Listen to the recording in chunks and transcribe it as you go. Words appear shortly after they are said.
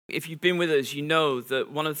If you've been with us, you know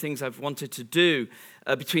that one of the things I've wanted to do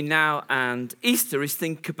between now and Easter is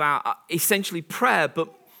think about essentially prayer,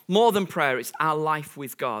 but more than prayer, it's our life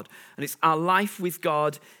with God. And it's our life with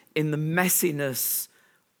God in the messiness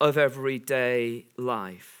of everyday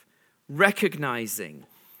life, recognizing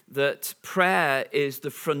that prayer is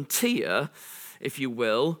the frontier, if you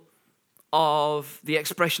will, of the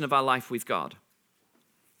expression of our life with God.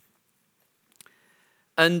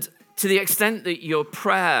 And to the extent that your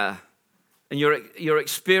prayer and your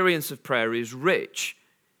experience of prayer is rich,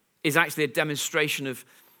 is actually a demonstration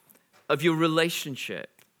of your relationship.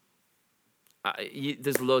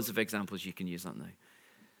 There's loads of examples you can use, aren't there?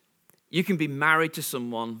 You can be married to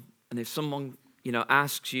someone, and if someone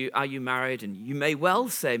asks you, are you married? And you may well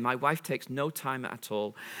say, my wife takes no time at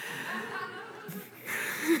all.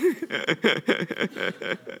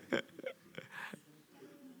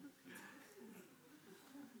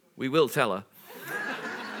 We will tell her.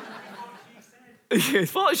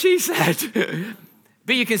 It's what she said.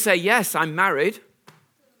 But you can say, yes, I'm married.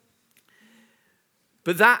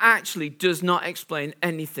 But that actually does not explain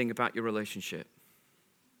anything about your relationship.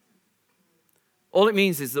 All it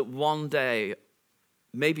means is that one day,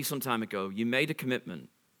 maybe some time ago, you made a commitment.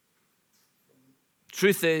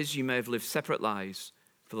 Truth is, you may have lived separate lives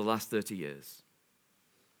for the last 30 years.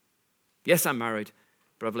 Yes, I'm married,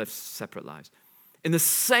 but I've lived separate lives. In the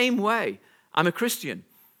same way, I'm a Christian.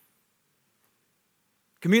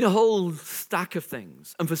 It can mean a whole stack of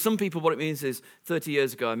things. And for some people, what it means is 30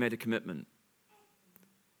 years ago, I made a commitment.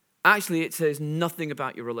 Actually, it says nothing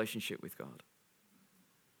about your relationship with God.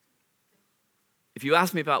 If you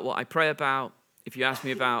ask me about what I pray about, if you ask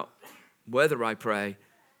me about whether I pray,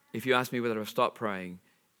 if you ask me whether I've stopped praying,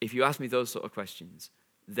 if you ask me those sort of questions,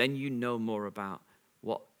 then you know more about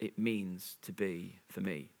what it means to be, for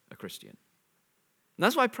me, a Christian. And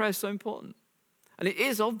that's why prayer is so important. And it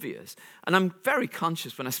is obvious. And I'm very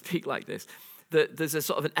conscious when I speak like this that there's a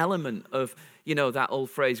sort of an element of, that old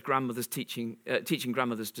phrase, grandmothers teaching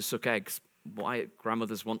grandmothers to suck eggs. Why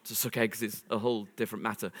grandmothers want to suck eggs is a whole different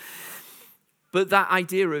matter. But that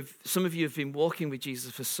idea of, some of you have been walking with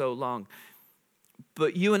Jesus for so long,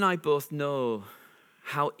 but you and I both know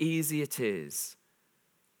how easy it is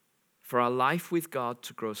for our life with God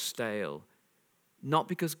to grow stale, not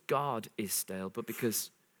because God is stale, but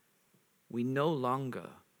because we no longer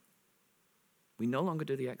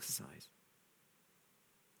do the exercise.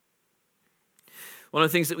 One of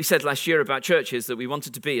the things that we said last year about church is that we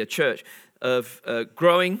wanted to be a church of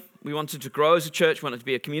growing. We wanted to grow as a church. We wanted to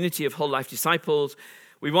be a community of whole life disciples.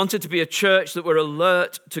 We wanted to be a church that were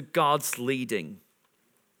alert to God's leading.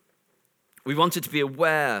 We wanted to be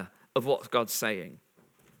aware of what God's saying.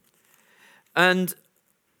 And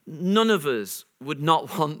none of us would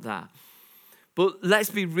not want that. But let's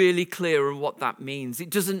be really clear on what that means. It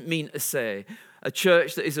doesn't mean to say a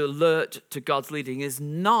church that is alert to God's leading is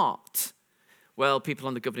not, well, people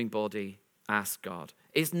on the governing body ask God.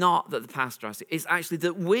 It's not that the pastor asks it. It's actually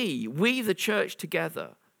that we the church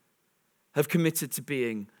together, have committed to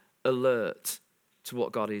being alert to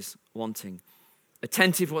what God is wanting,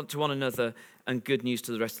 attentive to one another, and good news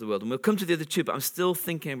to the rest of the world. And we'll come to the other two, but I'm still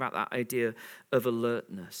thinking about that idea of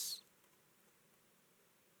alertness.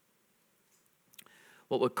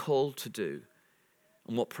 What we're called to do,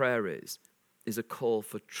 and what prayer is a call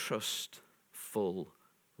for trustful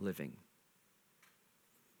living.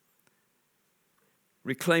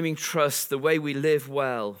 Reclaiming trust, the way we live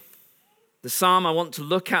well. The psalm I want to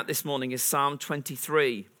look at this morning is Psalm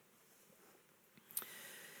 23.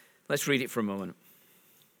 Let's read it for a moment.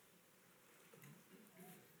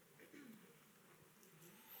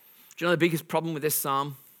 Do you know the biggest problem with this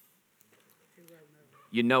psalm?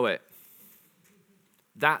 You know it.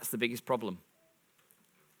 That's the biggest problem.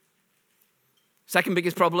 Second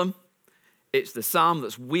biggest problem, it's the psalm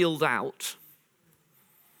that's wheeled out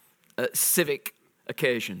at civic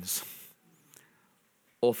occasions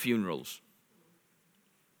or funerals.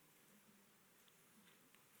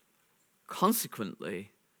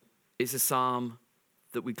 Consequently, it's a psalm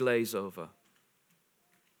that we glaze over.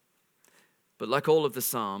 But like all of the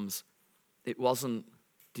psalms, it wasn't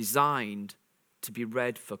designed to be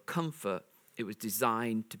read for comfort. It was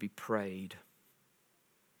designed to be prayed.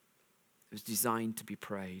 It was designed to be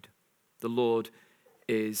prayed. The Lord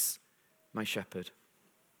is my shepherd.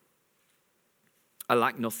 I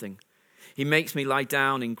lack nothing. He makes me lie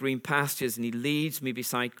down in green pastures, and he leads me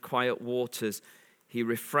beside quiet waters. He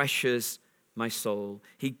refreshes my soul.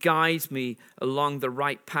 He guides me along the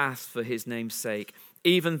right path for his name's sake.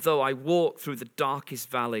 Even though I walk through the darkest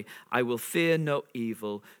valley, I will fear no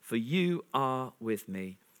evil, for you are with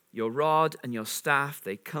me. Your rod and your staff,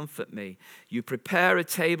 they comfort me. You prepare a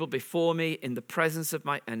table before me in the presence of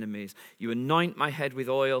my enemies. You anoint my head with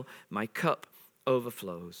oil. My cup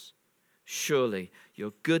overflows. Surely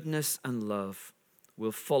your goodness and love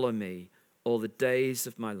will follow me all the days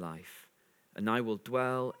of my life, and I will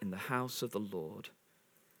dwell in the house of the Lord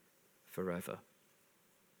forever.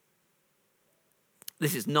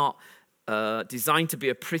 This is not designed to be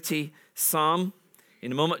a pretty psalm.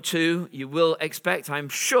 In a moment or two, you will expect, I'm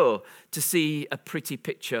sure, to see a pretty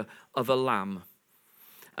picture of a lamb.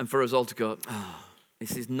 And for us all to go,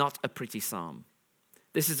 this is not a pretty psalm.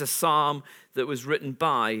 This is a psalm that was written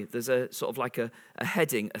by, there's a sort of like a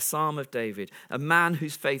heading, a psalm of David, a man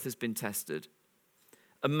whose faith has been tested,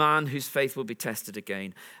 a man whose faith will be tested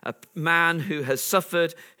again, a man who has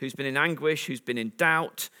suffered, who's been in anguish, who's been in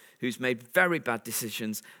doubt, who's made very bad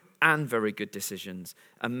decisions and very good decisions,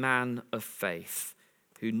 a man of faith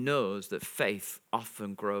who knows that faith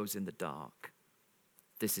often grows in the dark.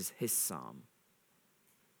 This is his psalm.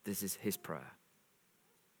 This is his prayer.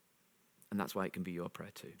 And that's why it can be your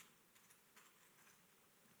prayer too.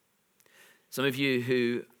 Some of you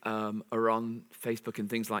who are on Facebook and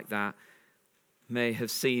things like that may have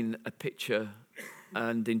seen a picture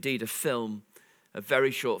and indeed a film, a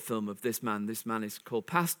very short film of this man. This man is called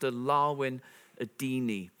Pastor Larwin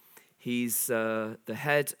Adini. He's the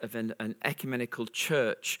head of an ecumenical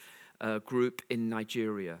church group in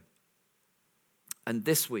Nigeria. And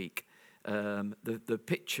this week, the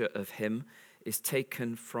picture of him is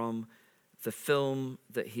taken from the film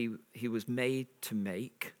that he was made to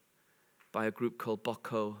make by a group called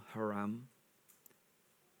Boko Haram,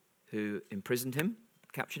 who imprisoned him,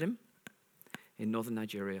 captured him in northern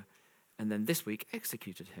Nigeria, and then this week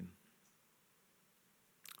executed him.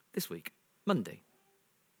 This week, Monday,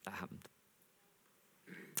 that happened.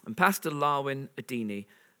 And Pastor Larwin Adini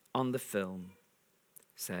on the film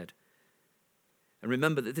said, and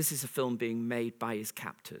remember that this is a film being made by his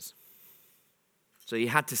captors. So he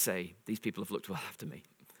had to say, these people have looked well after me.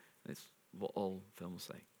 That's what all films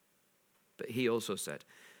say. But he also said,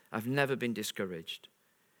 I've never been discouraged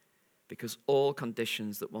because all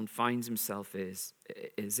conditions that one finds himself is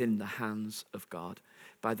in the hands of God.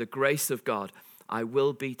 By the grace of God, I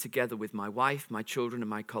will be together with my wife, my children, and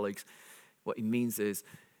my colleagues. What he means is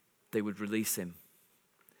they would release him.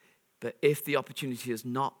 But if the opportunity has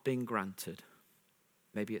not been granted,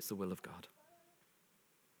 maybe it's the will of God.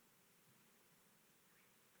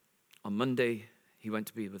 On Monday, he went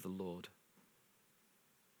to be with the Lord.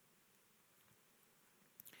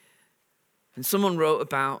 And someone wrote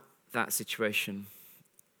about that situation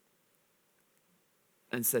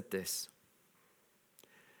and said this: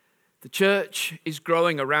 the church is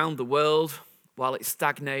growing around the world while it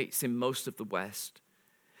stagnates in most of the West.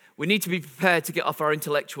 We need to be prepared to get off our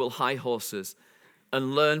intellectual high horses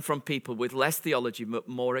and learn from people with less theology but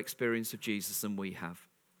more experience of Jesus than we have.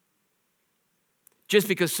 Just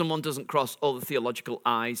because someone doesn't cross all the theological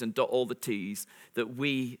I's and dot all the T's that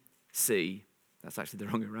we see, that's actually the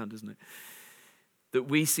wrong way around, isn't it? That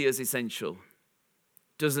we see as essential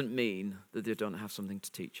doesn't mean that they don't have something to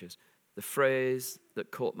teach us. The phrase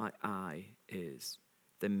that caught my eye is,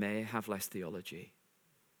 they may have less theology,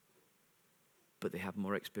 but they have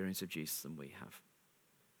more experience of Jesus than we have.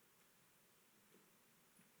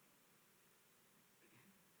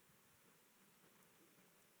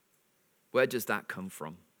 Where does that come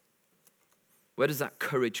from? Where does that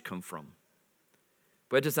courage come from?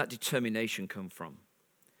 Where does that determination come from?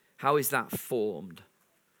 How is that formed?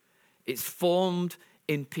 It's formed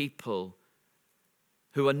in people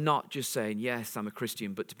who are not just saying, yes, I'm a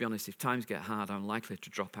Christian, but to be honest, if times get hard, I'm likely to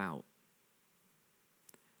drop out.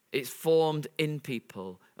 It's formed in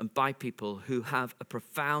people and by people who have a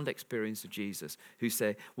profound experience of Jesus, who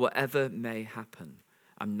say, whatever may happen,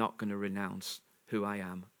 I'm not going to renounce who I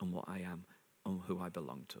am and what I am and who I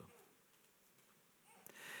belong to.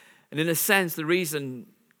 And in a sense, the reason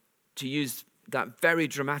to use that very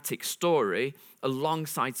dramatic story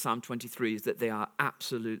alongside Psalm 23 is that they are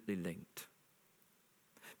absolutely linked.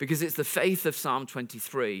 Because it's the faith of Psalm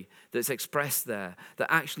 23 that's expressed there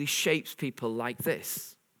that actually shapes people like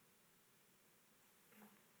this.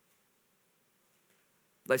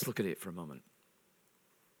 Let's look at it for a moment.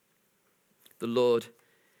 The Lord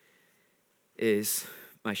is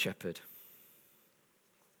my shepherd.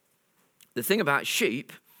 The thing about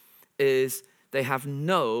sheep is they have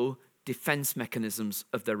no defense mechanisms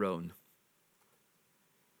of their own.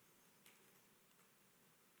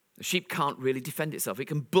 The sheep can't really defend itself. It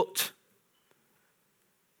can butt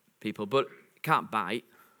people, but it can't bite.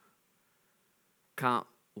 Can't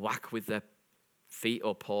whack with their feet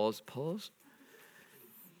or paws. Paws?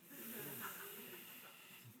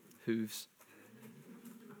 hooves.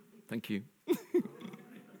 Thank you.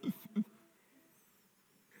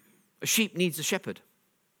 A sheep needs a shepherd.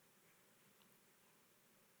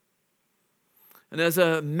 And as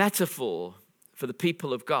a metaphor for the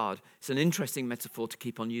people of God, it's an interesting metaphor to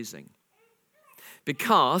keep on using.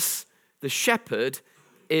 Because the shepherd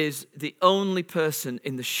is the only person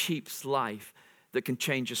in the sheep's life that can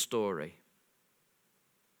change a story.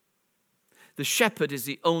 The shepherd is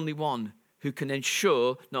the only one who can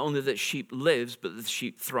ensure not only that sheep lives, but that the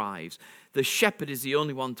sheep thrives. The shepherd is the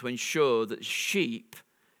only one to ensure that sheep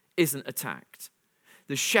isn't attacked.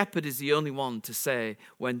 The shepherd is the only one to say,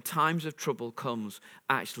 when times of trouble comes,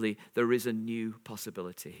 actually, there is a new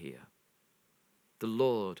possibility here. The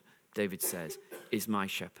Lord, David says, is my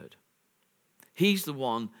shepherd. He's the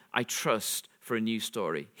one I trust for a new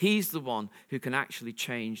story. He's the one who can actually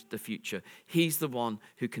change the future. He's the one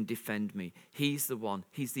who can defend me. He's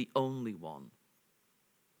the only one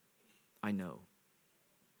I know.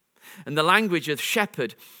 And the language of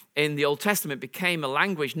shepherd in the Old Testament became a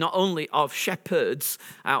language not only of shepherds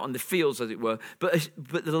out on the fields, as it were, but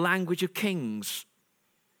the language of kings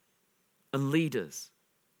and leaders.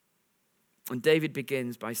 And David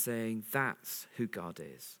begins by saying, that's who God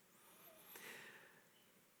is.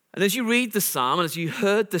 And as you read the psalm, and as you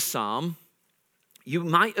heard the psalm, you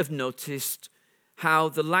might have noticed how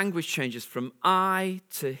the language changes from I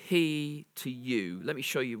to he to you. Let me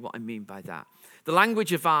show you what I mean by that. The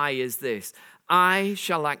language of I is this: I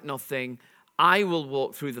shall lack nothing. I will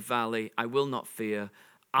walk through the valley. I will not fear.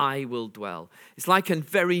 I will dwell. It's like a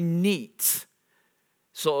very neat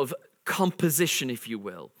sort of composition, if you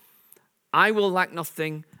will. I will lack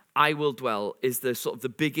nothing. I will dwell is the sort of the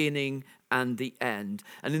beginning and the end.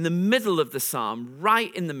 And in the middle of the psalm,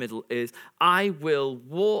 right in the middle, is I will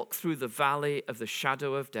walk through the valley of the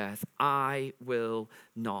shadow of death. I will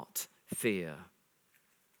not fear.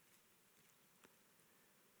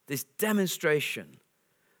 This demonstration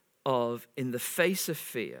of, in the face of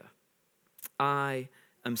fear, I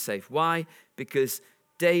am safe. Why? Because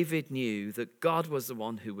David knew that God was the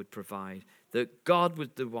one who would provide, that God was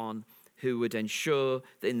the one who would ensure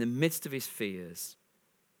that in the midst of his fears,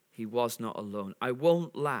 he was not alone. I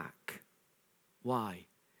won't lack. Why?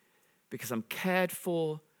 Because I'm cared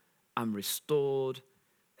for, I'm restored,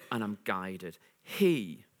 and I'm guided.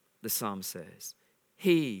 He, the psalm says,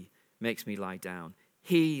 he makes me lie down.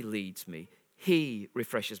 He leads me. He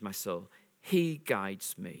refreshes my soul. He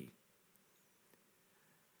guides me.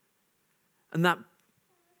 And that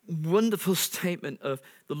wonderful statement of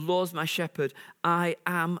the Lord's my shepherd, I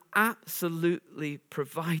am absolutely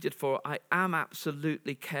provided for, I am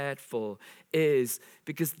absolutely cared for, is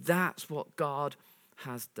because that's what God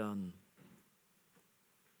has done.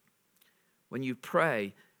 When you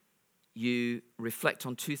pray, you reflect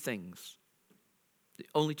on two things. The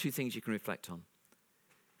only two things you can reflect on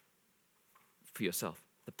for yourself: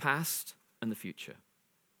 the past and the future.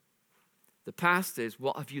 The past is,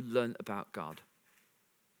 what have you learned about God?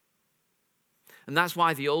 And that's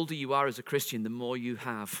why the older you are as a Christian, the more you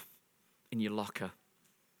have in your locker.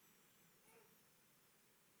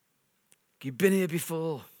 You've been here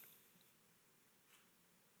before.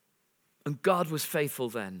 And God was faithful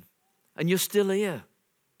then. And you're still here.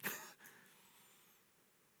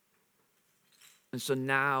 And so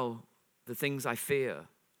now, the things I fear,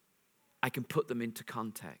 I can put them into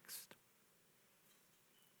context.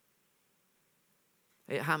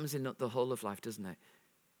 It happens in the whole of life, doesn't it?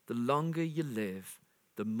 The longer you live,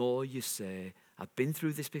 the more you say, I've been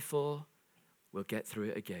through this before, we'll get through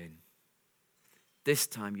it again. This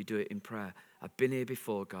time you do it in prayer. I've been here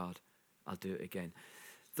before, God, I'll do it again.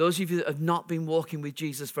 Those of you that have not been walking with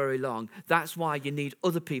Jesus very long, that's why you need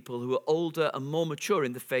other people who are older and more mature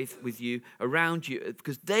in the faith with you, around you,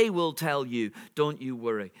 because they will tell you, don't you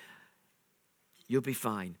worry. You'll be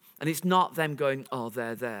fine. And it's not them going, oh,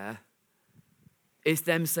 they're there. It's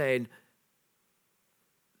them saying,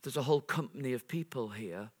 there's a whole company of people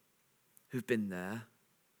here who've been there.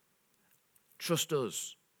 Trust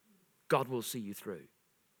us. God will see you through.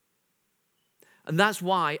 And that's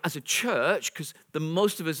why, as a church, because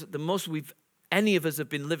any of us have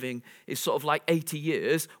been living is sort of like 80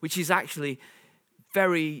 years, which is actually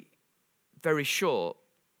very, very short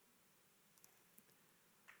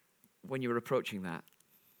when you're approaching that.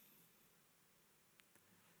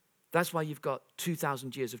 That's why you've got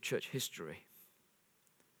 2,000 years of church history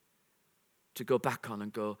to go back on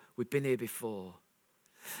and go, we've been here before.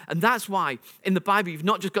 And that's why in the Bible, you've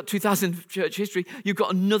not just got 2,000 church history, you've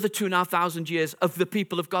got another 2,500 years of the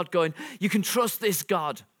people of God going, you can trust this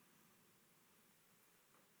God.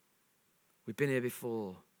 We've been here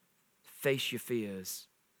before. Face your fears.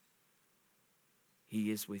 he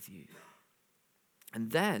is with you.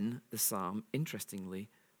 And then the psalm, interestingly,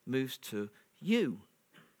 moves to you.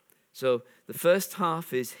 So the first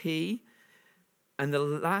half is he, and the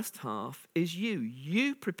last half is you.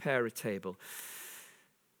 You prepare a table.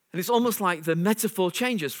 And it's almost like the metaphor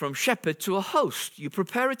changes from shepherd to a host. You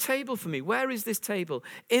prepare a table for me. Where is this table?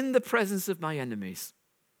 In the presence of my enemies.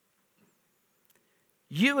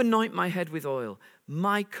 You anoint my head with oil.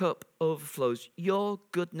 My cup overflows. Your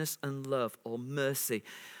goodness and love, or mercy,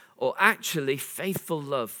 or actually faithful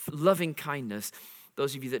love, loving kindness.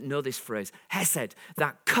 Those of you that know this phrase, hesed,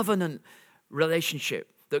 that covenant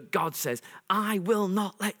relationship that God says, I will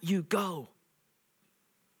not let you go.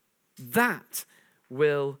 That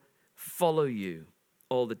will follow you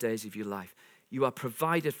all the days of your life. You are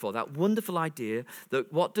provided for. That wonderful idea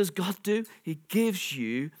that what does God do? He gives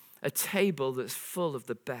you a table that's full of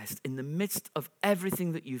the best in the midst of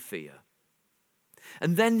everything that you fear.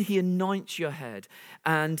 And then he anoints your head.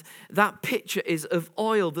 And that picture is of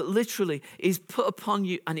oil that literally is put upon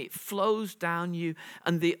you and it flows down you.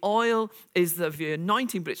 And the oil is of the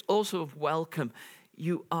anointing, but it's also of welcome.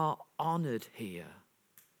 You are honored here.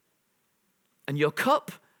 And your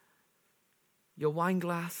cup, your wine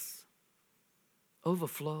glass,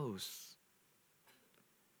 overflows.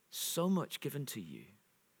 So much given to you.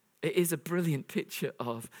 It is a brilliant picture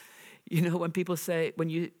of, when people say,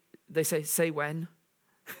 they say when?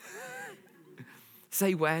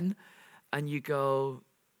 Say when? And you go,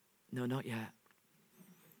 no, not yet.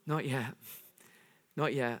 Not yet.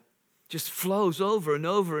 Not yet. Just flows over and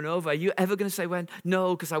over and over. Are you ever going to say when?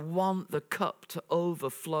 No, because I want the cup to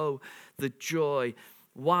overflow the joy.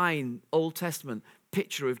 Wine, Old Testament,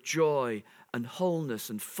 picture of joy and wholeness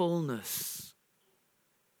and fullness.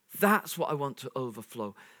 That's what I want to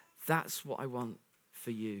overflow. That's what I want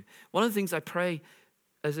for you. One of the things I pray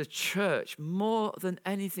as a church, more than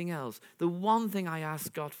anything else, the one thing I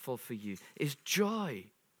ask God for you is joy.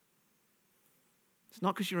 It's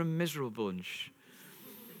not because you're a miserable bunch.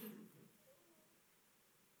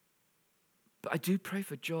 But I do pray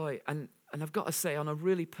for joy. And I've got to say, on a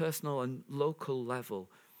really personal and local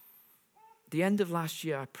level, the end of last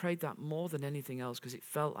year, I prayed that more than anything else because it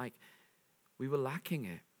felt like we were lacking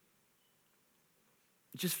it.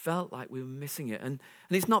 It just felt like we were missing it. And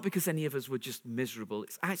it's not because any of us were just miserable.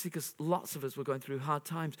 It's actually because lots of us were going through hard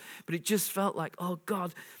times. But it just felt like, oh,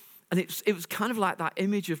 God. And it was kind of like that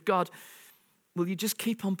image of God. Will you just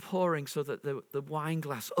keep on pouring so that the wine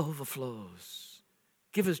glass overflows?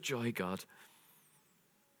 Give us joy, God.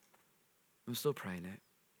 I'm still praying it.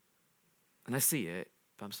 And I see it,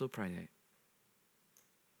 but I'm still praying it.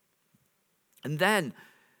 And then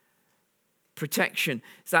protection.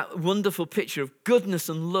 It's that wonderful picture of goodness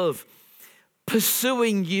and love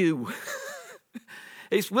pursuing you.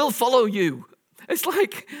 It will follow you. It's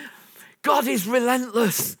like God is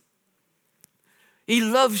relentless. He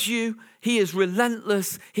loves you. He is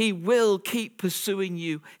relentless. He will keep pursuing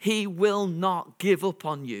you. He will not give up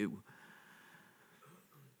on you.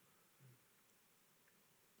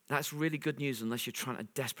 That's really good news unless you're trying to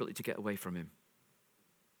desperately to get away from him.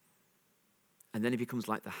 And then he becomes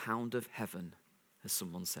like the hound of heaven, as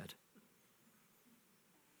someone said.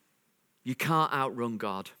 You can't outrun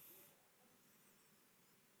God.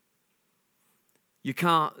 You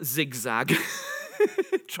can't zigzag,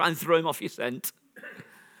 try and throw him off your scent.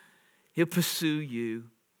 He'll pursue you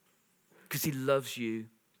because he loves you.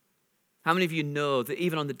 How many of you know that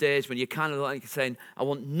even on the days when you're kind of like saying, I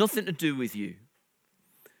want nothing to do with you,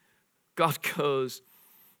 God goes,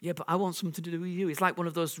 yeah, but I want something to do with you. It's like one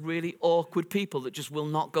of those really awkward people that just will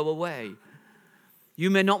not go away. You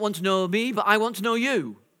may not want to know me, but I want to know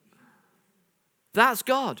you. That's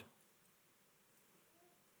God.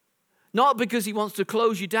 Not because he wants to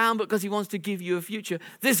close you down, but because he wants to give you a future.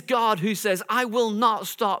 This God who says, I will not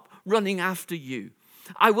stop running after you.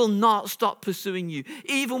 I will not stop pursuing you.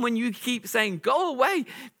 Even when you keep saying, go away,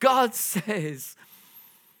 God says,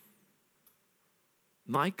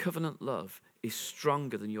 my covenant love is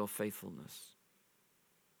stronger than your faithfulness.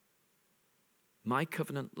 My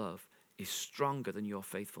covenant love is stronger than your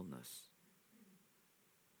faithfulness.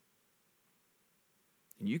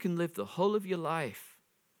 And you can live the whole of your life,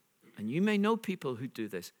 and you may know people who do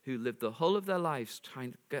this, who live the whole of their lives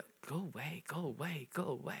trying to go away, go away, go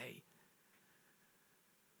away.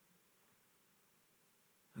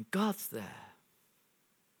 And God's there.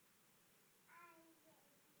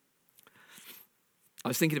 I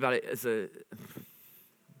was thinking about it as this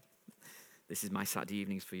is my Saturday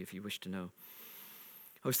evenings for you if you wish to know.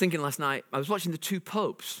 I was thinking last night, I was watching The Two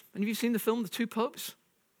Popes. Any of you seen the film The Two Popes?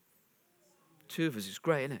 Two of us, it's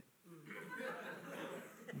great, isn't it?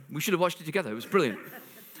 We should have watched it together, it was brilliant.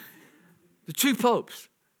 The Two Popes.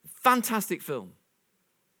 Fantastic film.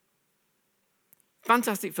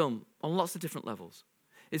 Fantastic film on lots of different levels.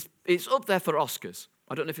 It's up there for Oscars.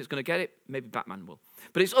 I don't know if it's going to get it. Maybe Batman will.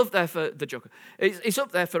 But it's up there for the Joker. It's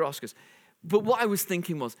up there for Oscars. But what I was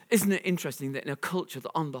thinking was, isn't it interesting that in a culture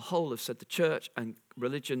that on the whole have said the church and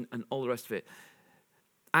religion and all the rest of it,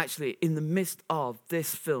 actually in the midst of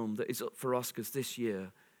this film that is up for Oscars this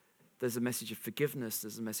year, there's a message of forgiveness,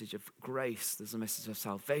 there's a message of grace, there's a message of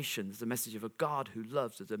salvation, there's a message of a God who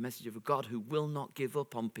loves, there's a message of a God who will not give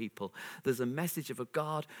up on people. There's a message of a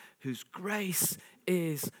God whose grace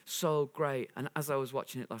is so great. And as I was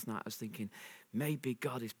watching it last night, I was thinking, maybe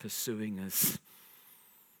God is pursuing us.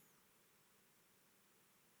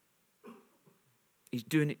 He's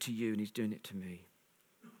doing it to you and he's doing it to me.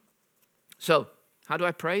 So, how do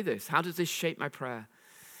I pray this? How does this shape my prayer?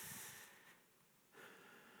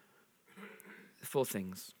 4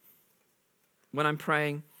 things. When I'm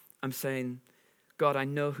praying, I'm saying, God, I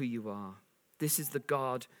know who you are. This is the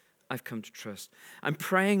God I've come to trust. I'm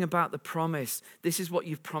praying about the promise. This is what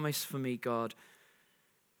you've promised for me, God.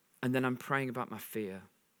 And then I'm praying about my fear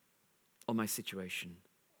or my situation.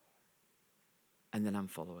 And then I'm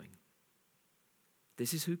following.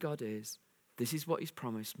 This is who God is. This is what he's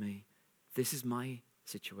promised me. This is my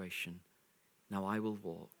situation. Now I will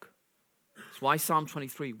walk. That's why Psalm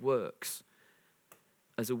 23 works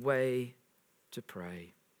as a way to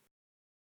pray.